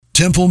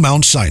Temple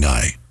Mount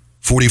Sinai,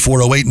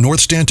 4408 North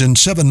Stanton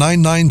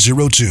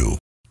 79902,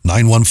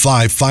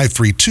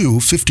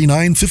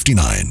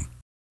 915-532-5959.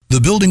 The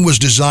building was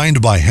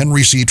designed by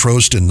Henry C.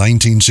 Trost in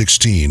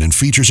 1916 and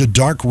features a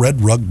dark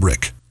red rug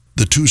brick.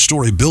 The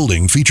two-story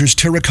building features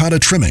terracotta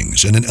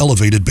trimmings and an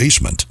elevated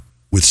basement.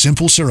 With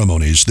simple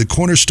ceremonies, the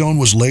cornerstone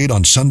was laid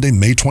on Sunday,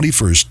 May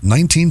 21,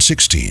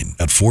 1916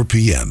 at 4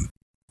 p.m.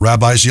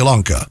 Rabbi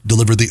Zielanka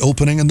delivered the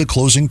opening and the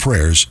closing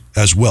prayers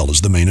as well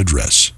as the main address.